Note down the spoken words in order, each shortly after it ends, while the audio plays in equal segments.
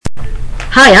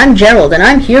Hi, I'm Gerald, and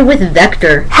I'm here with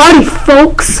Vector. Howdy,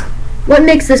 folks. What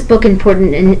makes this book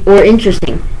important or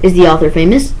interesting? Is the author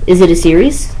famous? Is it a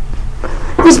series?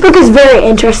 This book is very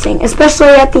interesting, especially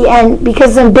at the end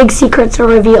because some big secrets are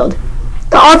revealed.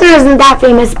 The author isn't that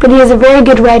famous, but he is a very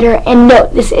good writer, and no,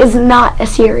 this is not a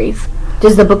series.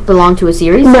 Does the book belong to a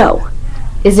series? No.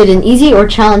 Is it an easy or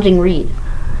challenging read?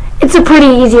 It's a pretty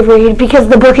easy read because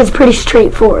the book is pretty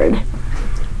straightforward.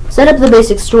 Set up the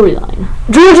basic storyline.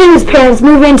 George and his parents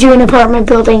move into an apartment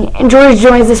building, and George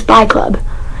joins the spy club.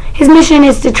 His mission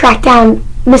is to track down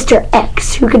Mr.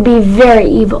 X, who could be very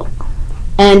evil.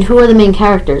 And who are the main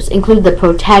characters? Include the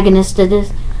protagonist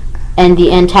and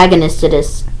the antagonist.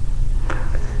 The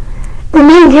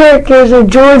main characters are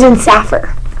George and Sapphire.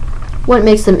 What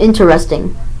makes them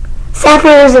interesting?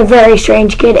 Sapphire is a very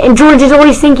strange kid, and George is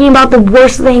always thinking about the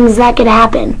worst things that could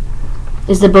happen.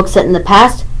 Is the book set in the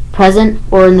past, present,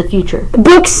 or in the future? The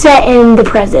book's set in the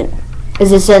present.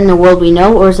 Is it set in the world we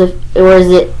know, or is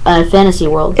it a fantasy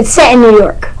world? It's set in New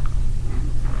York.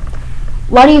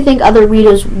 Why do you think other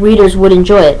readers would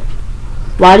enjoy it?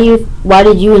 Why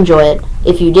did you enjoy it,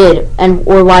 if you did,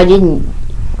 or why didn't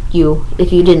you,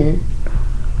 if you didn't?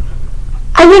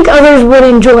 I think others would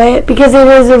enjoy it because it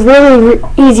is a really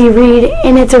easy read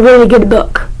and it's a really good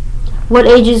book. What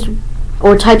ages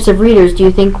or types of readers do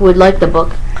you think would like the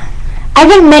book? I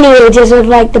think many ages would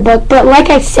like the book, but like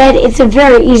I said, it's a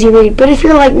very easy read. But if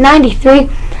you're like 93,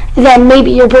 then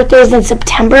maybe your birthday is in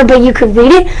September, but you could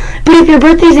read it. But if your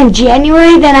birthday's in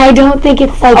January, then I don't think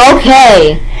it's like...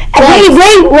 Okay.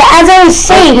 Wait, as I was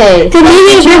saying, okay. the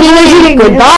meaning... Goodbye.